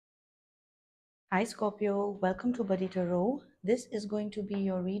Hi Scorpio, welcome to Buddy Tarot. This is going to be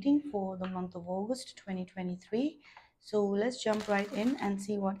your reading for the month of August 2023. So let's jump right in and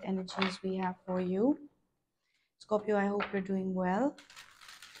see what energies we have for you. Scorpio, I hope you're doing well.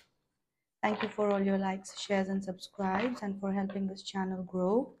 Thank you for all your likes, shares, and subscribes, and for helping this channel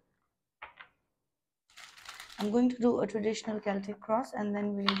grow. I'm going to do a traditional Celtic cross and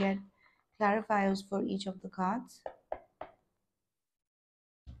then we'll get clarifiers for each of the cards.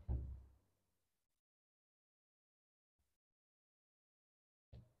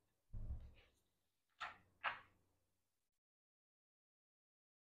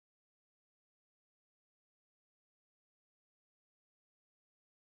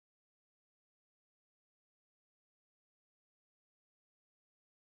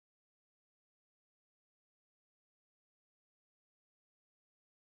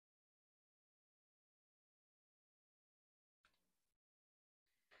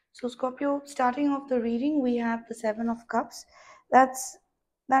 So Scorpio, starting off the reading, we have the Seven of Cups. That's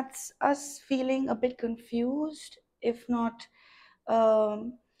that's us feeling a bit confused, if not,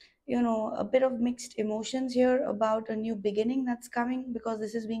 um, a bit of mixed emotions here about a new beginning that's coming because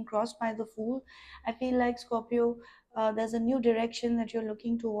this is being crossed by the Fool. I feel like Scorpio, there's a new direction that you're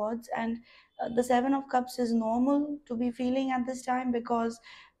looking towards, and the Seven of Cups is normal to be feeling at this time because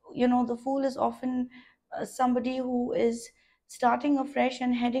the Fool is often somebody who is starting afresh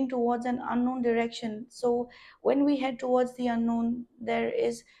and heading towards an unknown direction. So when we head towards the unknown, there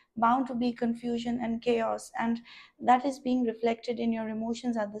is bound to be confusion and chaos, and that is being reflected in your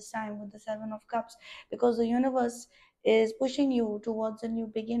emotions at this time with the Seven of Cups, because the universe is pushing you towards a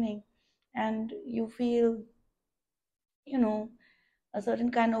new beginning, and you feel you know a certain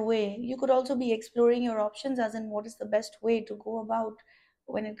kind of way. You could also be exploring your options, as in what is the best way to go about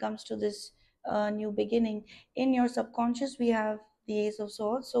when it comes to this new beginning. In your subconscious, we have the Ace of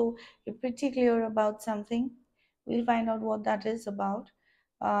Swords, so you're pretty clear about something. We'll find out what that is about.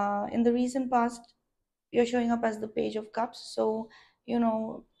 In the recent past, you're showing up as the Page of Cups, so you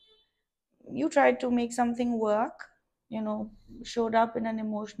know you tried to make something work, you know showed up in an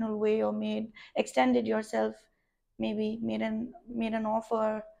emotional way, or made extended yourself, maybe made an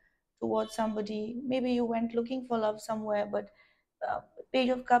offer towards somebody. Maybe you went looking for love somewhere, but uh, Page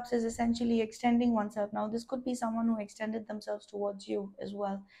of Cups is essentially extending oneself. Now this could be someone who extended themselves towards you as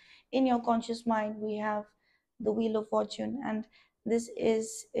well. In your conscious mind, we have the Wheel of Fortune, and this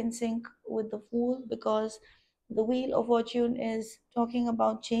is in sync with the Fool, because the Wheel of Fortune is talking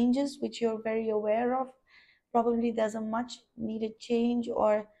about changes which you're very aware of. Probably there's a much needed change,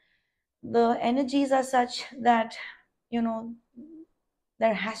 or the energies are such that you know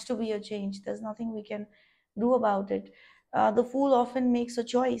there has to be a change. There's nothing we can do about it. The Fool often makes a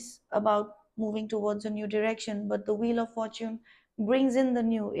choice about moving towards a new direction, but the Wheel of Fortune brings in the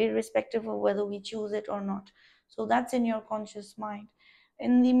new, irrespective of whether we choose it or not. So that's in your conscious mind.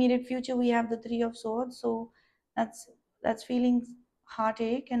 In the immediate future, we have the Three of Swords. So that's feeling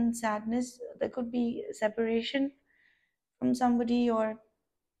heartache and sadness. There could be separation from somebody, or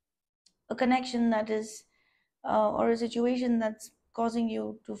a connection that is or a situation that's causing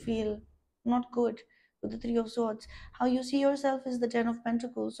you to feel not good. With the Three of Swords, how you see yourself is the Ten of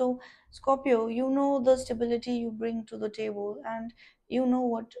Pentacles. So Scorpio, you know the stability you bring to the table, and you know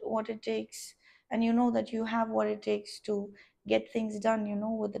what it takes, and you know that you have what it takes to get things done.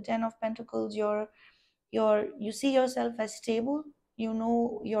 With the Ten of Pentacles, you see yourself as stable, you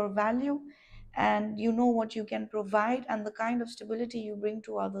know your value, and you know what you can provide and the kind of stability you bring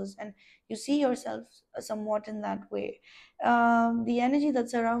to others, and you see yourself somewhat in that way. The energy that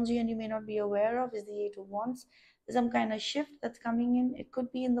surrounds you and you may not be aware of is the Eight of Wands. There's some kind of shift that's coming in. It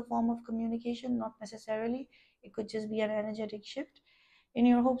could be in the form of communication, not necessarily. It could just be an energetic shift. In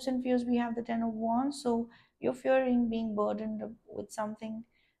your hopes and fears, we have the Ten of Wands. So you're fearing being burdened with something.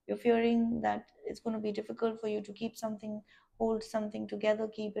 You're fearing that it's going to be difficult for you to keep something, hold something together,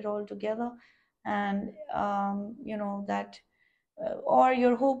 keep it all together. And that or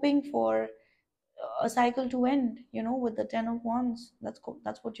you're hoping for a cycle to end, with the Ten of Wands. That's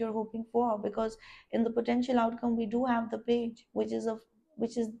what you're hoping for, because in the potential outcome, we do have the Page, which is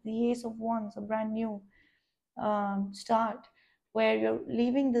the Ace of Wands, a brand new start, where you're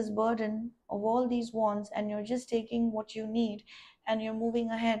leaving this burden of all these wants, and you're just taking what you need, and you're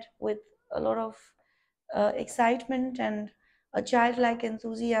moving ahead with a lot of excitement and a childlike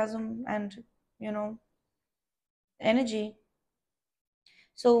enthusiasm and you know energy.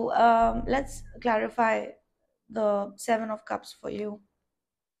 So let's clarify the Seven of Cups for you.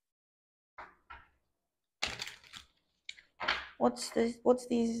 What's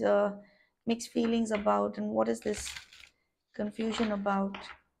these mixed feelings about, and what is this confusion about?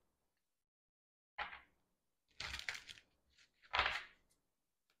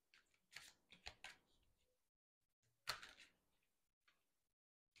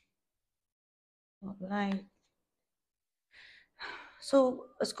 All right. So,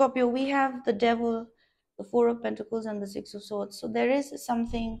 Scorpio, we have the devil, the Four of Pentacles, and the Six of Swords. So, there is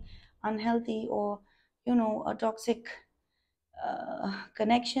something unhealthy or, a toxic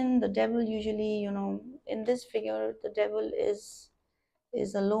connection. The devil usually, in this figure, the devil is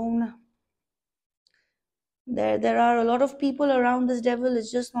alone. There are a lot of people around this devil.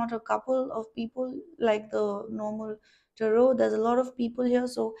 It's just not a couple of people like the normal tarot. There's a lot of people here.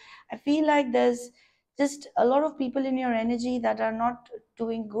 So I feel like there's just a lot of people in your energy that are not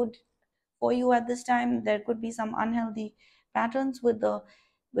doing good for you at this time. There could be some unhealthy patterns with the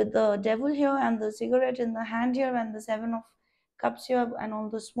devil here and the cigarette in the hand here and the Seven of Cups here and all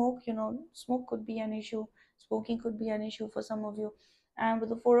the smoke. Smoke could be an issue. Smoking could be an issue for some of you. And with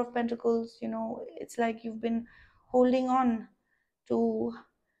the Four of Pentacles, it's like you've been holding on to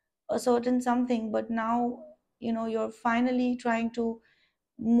a certain something, but now you're finally trying to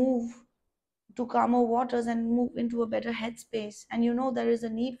move to calmer waters and move into a better headspace, and there is a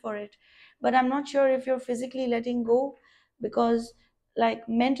need for it. But I'm not sure if you're physically letting go, because like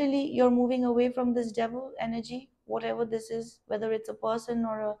mentally you're moving away from this devil energy, whatever this is, whether it's a person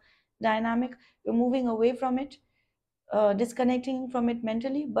or a dynamic. You're moving away from it, disconnecting from it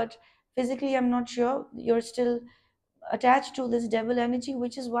mentally, but physically I'm not sure. You're still attached to this devil energy,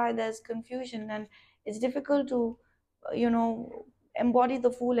 which is why there's confusion, and it's difficult to embody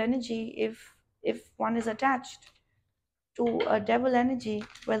the full energy if one is attached to a devil energy,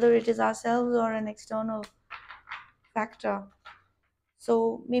 whether it is ourselves or an external factor.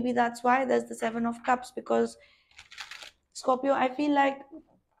 So maybe that's why there's the Seven of Cups, because Scorpio, I feel like,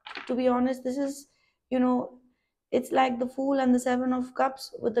 to be honest, this is, you know it's like the Fool and the Seven of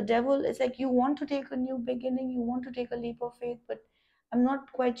Cups with the devil. It's like you want to take a new beginning, you want to take a leap of faith, but I'm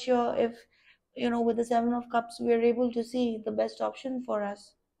not quite sure if, with the Seven of Cups we're able to see the best option for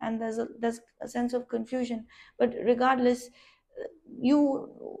us, and there's a sense of confusion. But regardless, you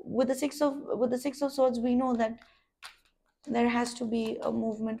with the Six of Swords, we know that there has to be a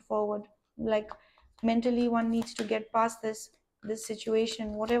movement forward. Like, mentally one needs to get past this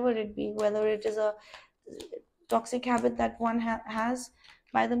situation, whatever it be, whether it is a toxic habit that one has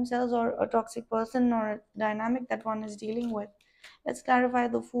by themselves, or a toxic person or a dynamic that one is dealing with. Let's clarify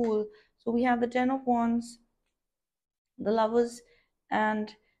the Fool. So we have the Ten of Wands, the Lovers,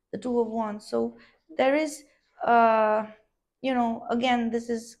 and the Two of Wands. So there is, again,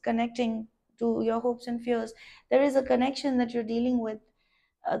 this is connecting to your hopes and fears. There is a connection that you're dealing with,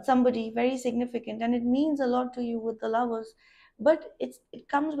 somebody very significant, and it means a lot to you with the Lovers, but it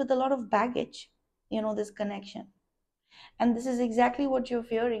comes with a lot of baggage, this connection. And this is exactly what you're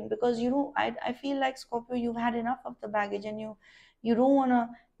fearing, because I feel like, Scorpio, you've had enough of the baggage, and you don't want to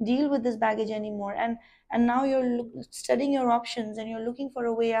deal with this baggage anymore, and now you're studying your options, and you're looking for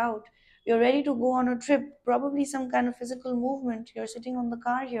a way out. You're ready to go on a trip, probably some kind of physical movement. You're sitting on the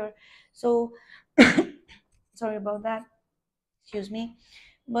car here. So sorry about that, excuse me.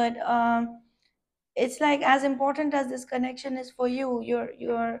 But it's like, as important as this connection is for you,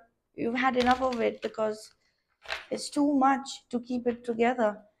 you've had enough of it, because it's too much to keep it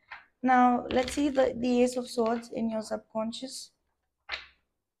together. Now, let's see the Ace of Swords in your subconscious.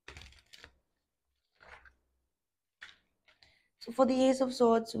 So for the Ace of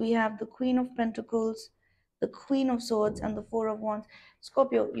Swords, we have the Queen of Pentacles, the Queen of Swords, and the Four of Wands.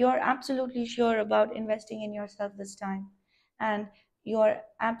 Scorpio, you're absolutely sure about investing in yourself this time. And you're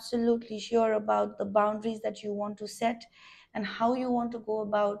absolutely sure about the boundaries that you want to set and how you want to go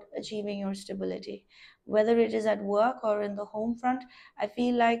about achieving your stability. Whether it is at work or in the home front, I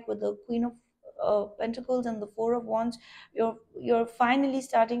feel like with the Queen of Pentacles and the Four of Wands, you're finally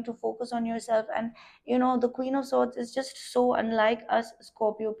starting to focus on yourself. And the Queen of Swords is just so unlike us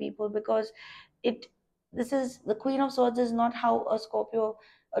Scorpio people, because it this is the Queen of Swords is not how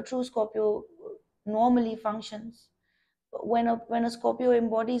a true Scorpio normally functions. When a Scorpio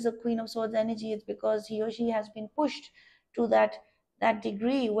embodies a Queen of Swords energy, it's because he or she has been pushed to that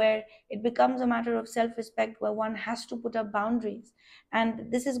degree where it becomes a matter of self-respect, where one has to put up boundaries.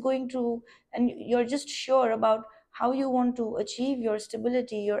 And this is going to and you're just sure about how you want to achieve your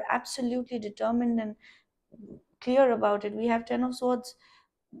stability. You're absolutely determined and clear about it. We have Ten of Swords.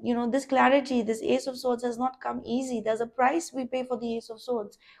 This clarity, this Ace of Swords has not come easy. There's a price we pay for the Ace of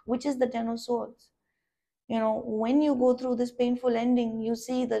Swords, which is the Ten of Swords. When you go through this painful ending, you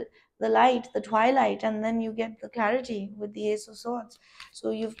see the light, the twilight, and then you get the clarity with the Ace of Swords.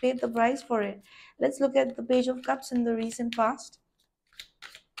 So you've paid the price for it. Let's look at the Page of Cups in the recent past,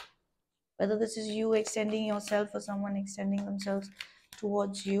 whether this is you extending yourself or someone extending themselves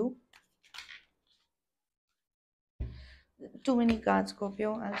towards you. Too many cards,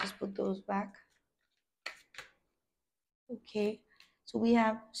 Scorpio. I'll just put those back. Okay, so we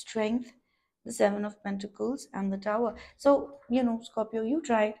have strength, the Seven of Pentacles, and the Tower. So, Scorpio, you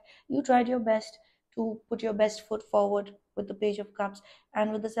tried your best to put your best foot forward with the Page of Cups,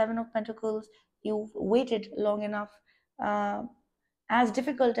 and with the Seven of Pentacles, you've waited long enough. Uh, as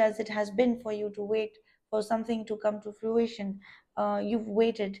difficult as it has been for you to wait for something to come to fruition, you've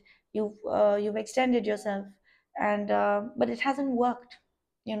waited, you've extended yourself, and but it hasn't worked,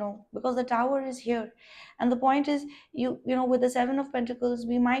 because the Tower is here. And the point is, with the Seven of Pentacles,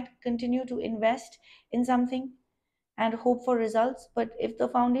 we might continue to invest in something and hope for results, but if the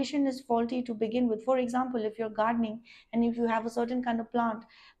foundation is faulty to begin with, for example, if you're gardening and if you have a certain kind of plant,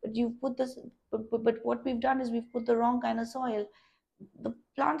 but you put this but what we've done is we've put the wrong kind of soil, the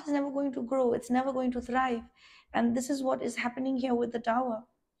plant is never going to grow, it's never going to thrive. And this is what is happening here with the Tower.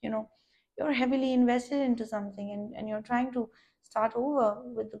 you know you're heavily invested into something, and you're trying to start over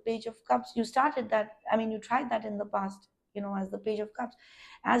with the Page of Cups. You started that, I mean, you tried that in the past, as the Page of Cups,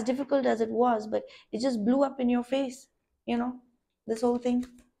 as difficult as it was, but it just blew up in your face, you know this whole thing.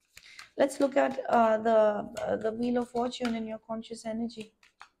 Let's look at the Wheel of Fortune in your conscious energy.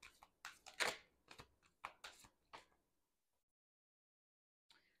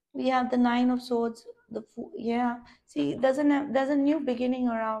 We have the Nine of Swords. Yeah, see, there's a new beginning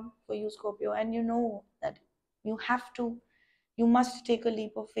around for you, Scorpio, and you know that you have to, you must take a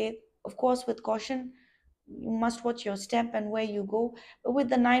leap of faith, of course, with caution. You must watch your step and where you go. But with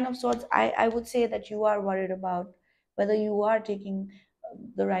the Nine of Swords, I would say that you are worried about whether you are taking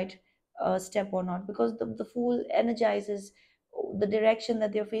the right step or not, because the Fool energizes the direction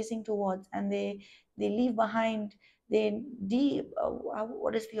that they're facing towards, and they leave behind, they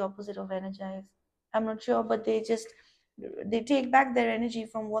what is the opposite of energize? I'm not sure, but they take back their energy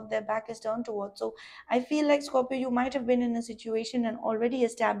from what their back is turned towards. So I feel like, Scorpio, you might have been in a situation, an already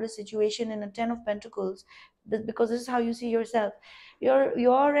established situation in a Ten of Pentacles, because this is how you see yourself.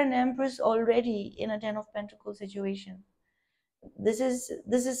 You're an Empress already in a Ten of Pentacles situation. This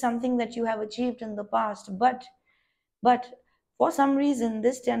is something that you have achieved in the past, but for some reason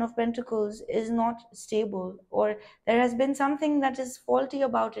this Ten of Pentacles is not stable, or there has been something that is faulty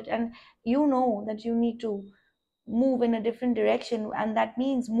about it, and you know that you need to move in a different direction, and that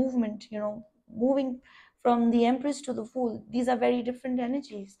means movement, moving from the Empress to the Fool. These are very different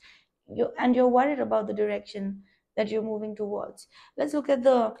energies. And you're worried about the direction that you're moving towards. Let's look at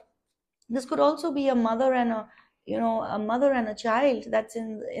the this could also be a mother and a mother and a child that's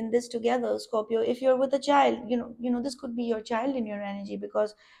in this together, Scorpio. If you're with a child, this could be your child in your energy,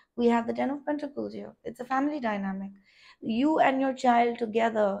 because we have the Ten of Pentacles here. It's a family dynamic, you and your child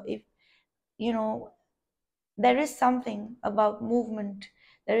together. If you know there is something about movement,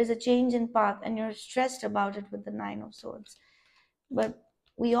 there is a change in path, and you're stressed about it with the Nine of Swords. But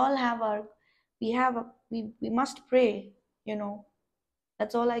we all have our we must pray, you know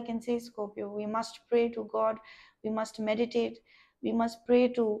that's all I can say, Scorpio. We must pray to God. We must meditate. We must pray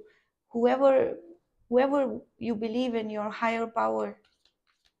to whoever whoever you believe in, your higher power.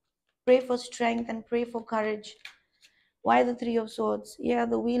 Pray for strength and pray for courage. Why the Three of Swords? Yeah,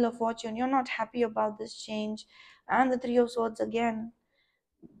 the Wheel of Fortune. You're not happy about this change. And the Three of Swords again.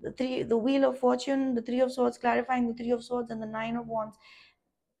 The Wheel of Fortune, the Three of Swords, clarifying the Three of Swords, and the Nine of Wands.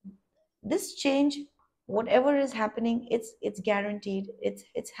 This change, whatever is happening, it's guaranteed,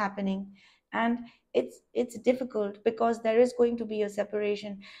 it's happening. And it's difficult because there is going to be a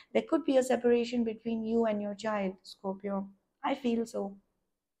separation. There could be a separation between you and your child, Scorpio. I feel so.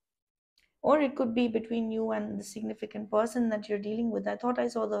 Or it could be between you and the significant person that you're dealing with. I thought I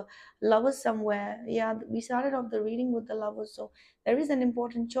saw the Lovers somewhere. Yeah, we started off the reading with the Lovers, so there is an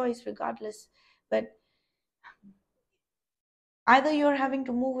important choice regardless. But either you're having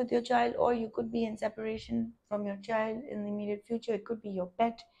to move with your child, or you could be in separation from your child in the immediate future. It could be your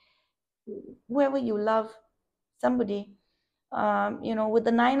pet, whoever you love, somebody. With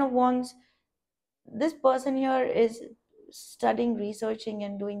the Nine of Wands, this person here is studying, researching,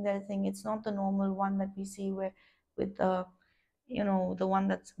 and doing their thing. It's not the normal one that we see where with the one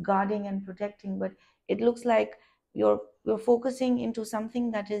that's guarding and protecting, but it looks like you're focusing into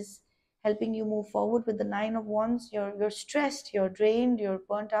something that is helping you move forward. With the Nine of Wands, you're stressed, you're drained, you're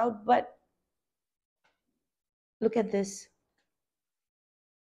burnt out, but look at this,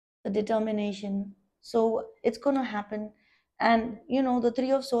 the determination. So it's going to happen. And the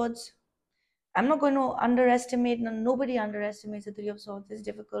Three of Swords, I'm not going to underestimate, nobody underestimates the Three of Swords. It's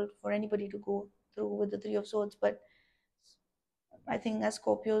difficult for anybody to go through with the Three of Swords, but I think as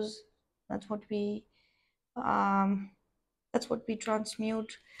Scorpios, that's what we um that's what we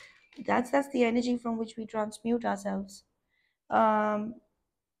transmute. That's the energy from which we transmute ourselves. um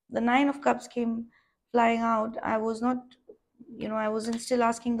the Nine of Cups came flying out. I was not I wasn't still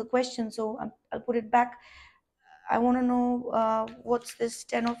asking the question, so I'll put it back. I want to know, what's this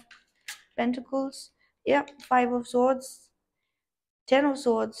 10 of Pentacles? Yeah, 5 of Swords, 10 of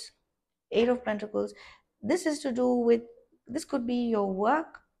Swords, 8 of Pentacles. This is to do with, this could be your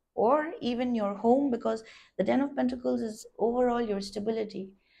work or even your home, because the 10 of Pentacles is overall your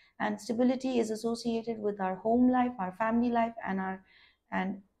stability, and stability is associated with our home life, our family life,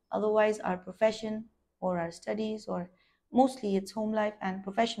 and otherwise our profession or our studies, or mostly it's home life and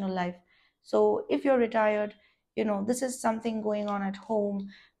professional life. So if you're retired, this is something going on at home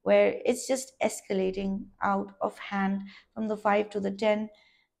where it's just escalating out of hand from the 5 to the 10.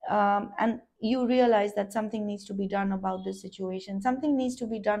 And you realize that something needs to be done about this situation, something needs to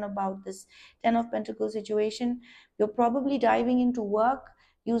be done about this 10 of Pentacles situation. You're probably diving into work,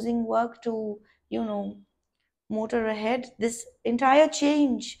 using work to, you know motor ahead. This entire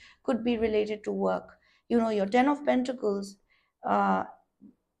change could be related to work. Your 10 of Pentacles, uh,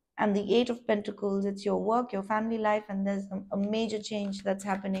 and the 8 of Pentacles, it's your work, your family life, and there's a major change that's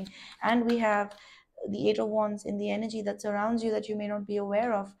happening. And we have the 8 of Wands in the energy that surrounds you that you may not be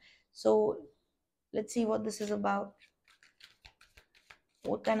aware of. So let's see what this is about.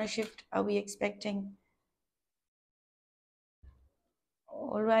 What kind of shift are we expecting?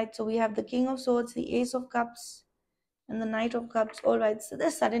 All right, so we have the King of Swords, the Ace of Cups, and the Knight of Cups. All right, so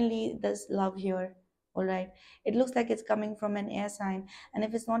there's love here. All right, it looks like it's coming from an air sign, and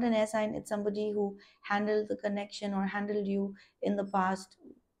if it's not an air sign, it's somebody who handled the connection or handled you in the past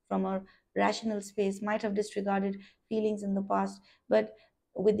from a rational space, might have disregarded feelings in the past. But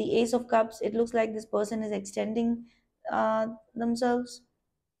with the Ace of Cups, it looks like this person is extending themselves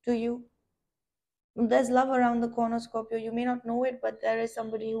to you. There's love around the corner, Scorpio. You may not know it, but there is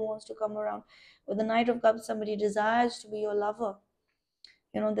somebody who wants to come around. With the Knight of Cups, somebody desires to be your lover.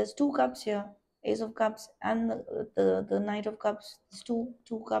 There's 2 cups here, Ace of Cups and the Knight of Cups. There's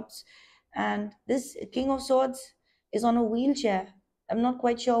two cups, and this King of Swords is on a wheelchair. I'm not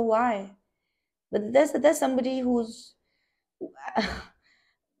quite sure why, but there's somebody who's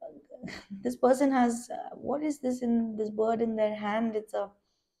this person has, what is this in this bird in their hand?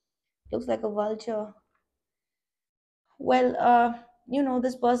 Looks like a vulture. Well,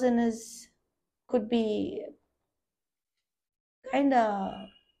 this person is could be kind of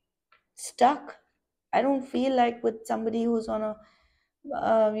stuck. I don't feel like with somebody who's on a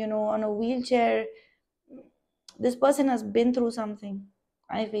on a wheelchair. This person has been through something.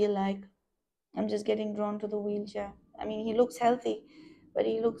 I feel like I'm just getting drawn to the wheelchair. I mean, he looks healthy, but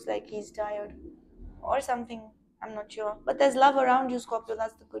he looks like he's tired or something. I'm not sure. But there's love around you, Scorpio.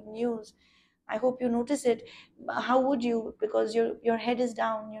 That's the good news. I hope you notice it. How would you? Because your head is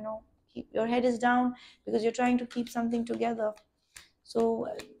down. Your head is down because you're trying to keep something together. So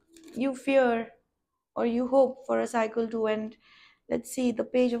you fear or you hope for a cycle to end. Let's see the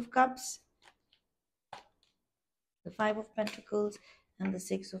Page of Cups, the 5 of Pentacles, and the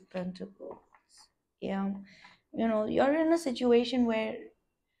 6 of Pentacles. Yeah, you're in a situation where,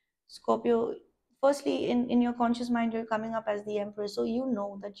 Scorpio, firstly, in your conscious mind, you're coming up as the Empress. So you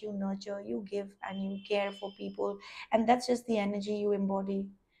know that you nurture, you give, and you care for people. And that's just the energy you embody,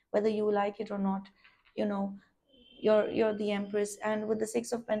 whether you like it or not. You know, you're the Empress. And with the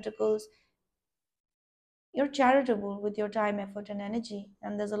 6 of Pentacles, you're charitable with your time, effort, and energy.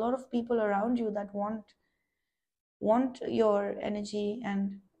 And there's a lot of people around you that want your energy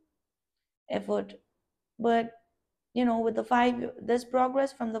and effort. But with the 5, there's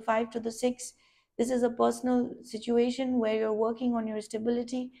progress from the 5 to the 6. This is a personal situation where you're working on your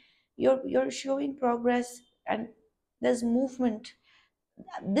stability. You're showing progress, and there's movement.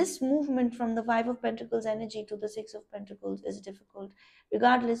 This movement from the 5 of Pentacles energy to the 6 of Pentacles is difficult.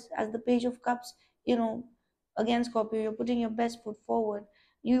 Regardless, as the Page of Cups, again, Scorpio, you're putting your best foot forward.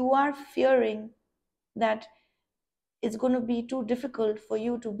 You are fearing that it's going to be too difficult for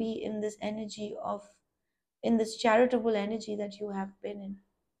you to be in this energy of, in this charitable energy that you have been in,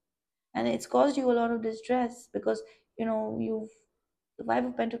 and it's caused you a lot of distress because you've the 5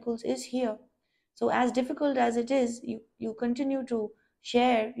 of Pentacles is here. So as difficult as it is, you continue to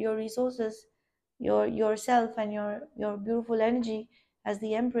share your resources, yourself, and your beautiful energy as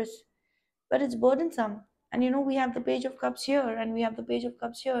the Empress, but it's burdensome. And we have the Page of Cups here, and we have the Page of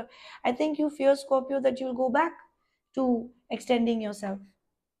Cups here. I think you fear, Scorpio, that you'll go back to extending yourself.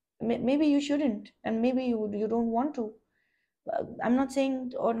 Maybe you shouldn't, and maybe you don't want to. I'm not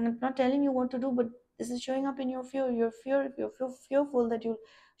saying or not telling you what to do, but this is showing up in your fear. You're fearful that you'll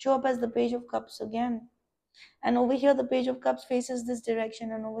show up as the Page of Cups again. And over here, the Page of Cups faces this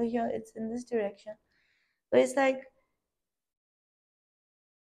direction, and over here, it's in this direction. But it's like,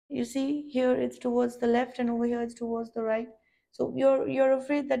 you see, here it's towards the left, and over here it's towards the right. So you're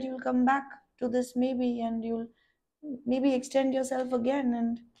afraid that you'll come back to this maybe, and you'll maybe extend yourself again,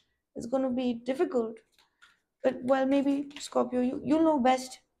 and it's going to be difficult. But well, maybe Scorpio, you know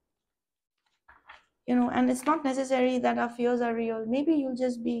best, and it's not necessary that our fears are real. Maybe you'll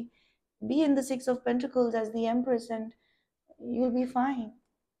just be in the Six of Pentacles as the Empress, and you'll be fine.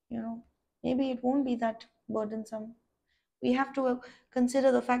 Maybe it won't be that burdensome. We have to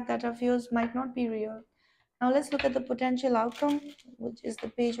consider the fact that our fears might not be real. Now let's look at the potential outcome, which is the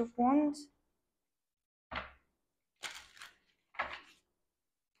Page of Wands.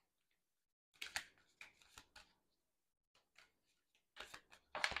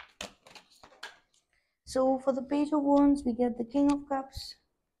 So for the Page of Wands, we get the King of Cups,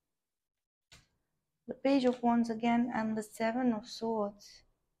 the Page of Wands again, and the Seven of Swords.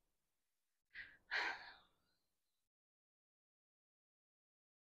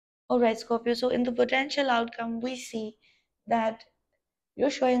 All right, Scorpio. So in the potential outcome, we see that you're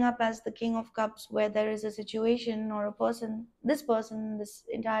showing up as the King of Cups, where there is a situation or a person, this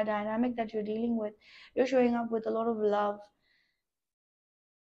entire dynamic that you're dealing with. You're showing up with a lot of love,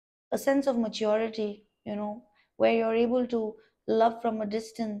 a sense of maturity, where you're able to love from a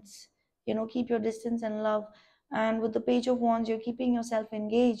distance, keep your distance and love. And with the Page of Wands, you're keeping yourself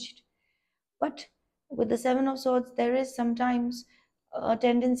engaged. But with the Seven of Swords, there is sometimes a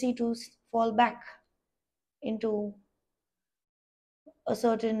tendency to fall back into a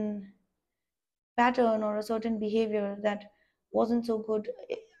certain pattern or a certain behavior that wasn't so good.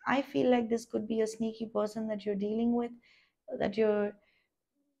 I feel like this could be a sneaky person that you're dealing with, that you're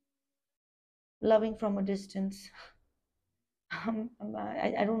loving from a distance.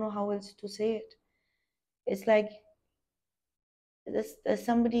 I don't know how else to say it. It's like there's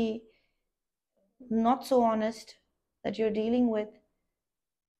somebody not so honest that you're dealing with,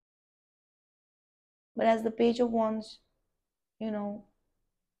 but as the Page of Wands, you know,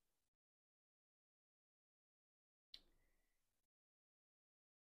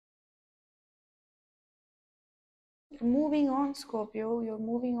 you're moving on, Scorpio. You're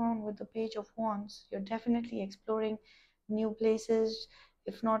moving on with the Page of Wands. You're definitely exploring new places,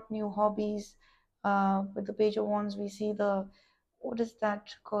 if not new hobbies. With the Page of Wands, we see what is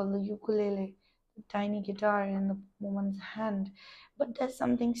that called? The ukulele, the tiny guitar in the woman's hand. But there's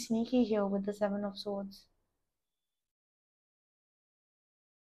something sneaky here with the Seven of Swords.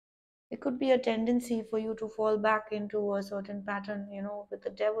 It could be a tendency for you to fall back into a certain pattern, with the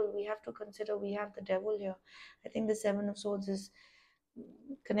devil. We have to consider we have the devil here. I think the Seven of Swords is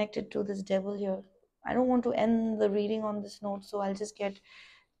connected to this devil here. I don't want to end the reading on this note, so I'll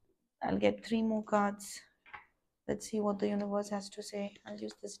get three more cards. Let's see what the universe has to say. I'll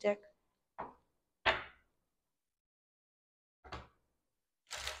use this deck.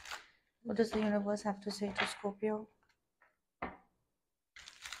 What does the universe have to say to Scorpio?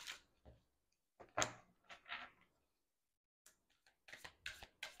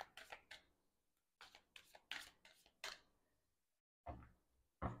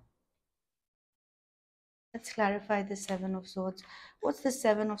 Let's clarify the Seven of Swords. What's the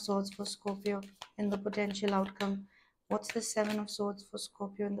Seven of Swords for Scorpio in the potential outcome? What's the Seven of Swords for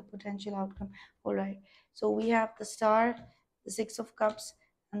Scorpio in the potential outcome? All right. So we have the Star, the Six of Cups,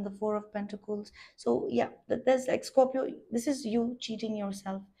 and the Four of Pentacles. So yeah, there's like Scorpio. This is you cheating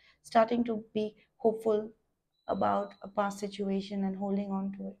yourself, starting to be hopeful about a past situation and holding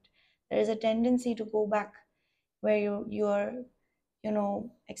on to it. There is a tendency to go back where you're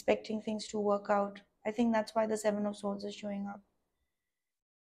expecting things to work out. I think that's why the Seven of Swords is showing up.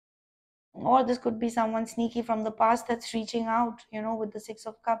 Or this could be someone sneaky from the past that's reaching out, with the Six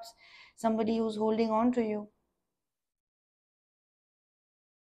of Cups, somebody who's holding on to you.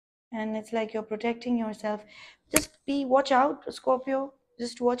 And it's like you're protecting yourself. Just watch out, Scorpio.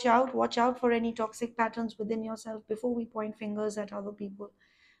 Just watch out for any toxic patterns within yourself before we point fingers at other people.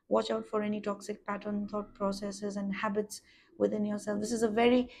 Watch out for any toxic pattern, thought processes, and habits within yourself. This is a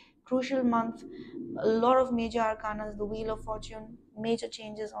very crucial month. A lot of major arcanas, the Wheel of Fortune, major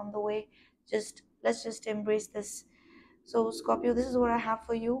changes on the way. Let's just embrace this. So Scorpio, this is what I have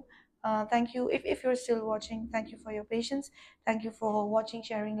for you. Thank you. If you're still watching, thank you for your patience. Thank you for watching,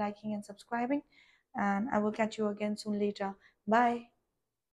 sharing, liking, and subscribing. And I will catch you again soon later. Bye.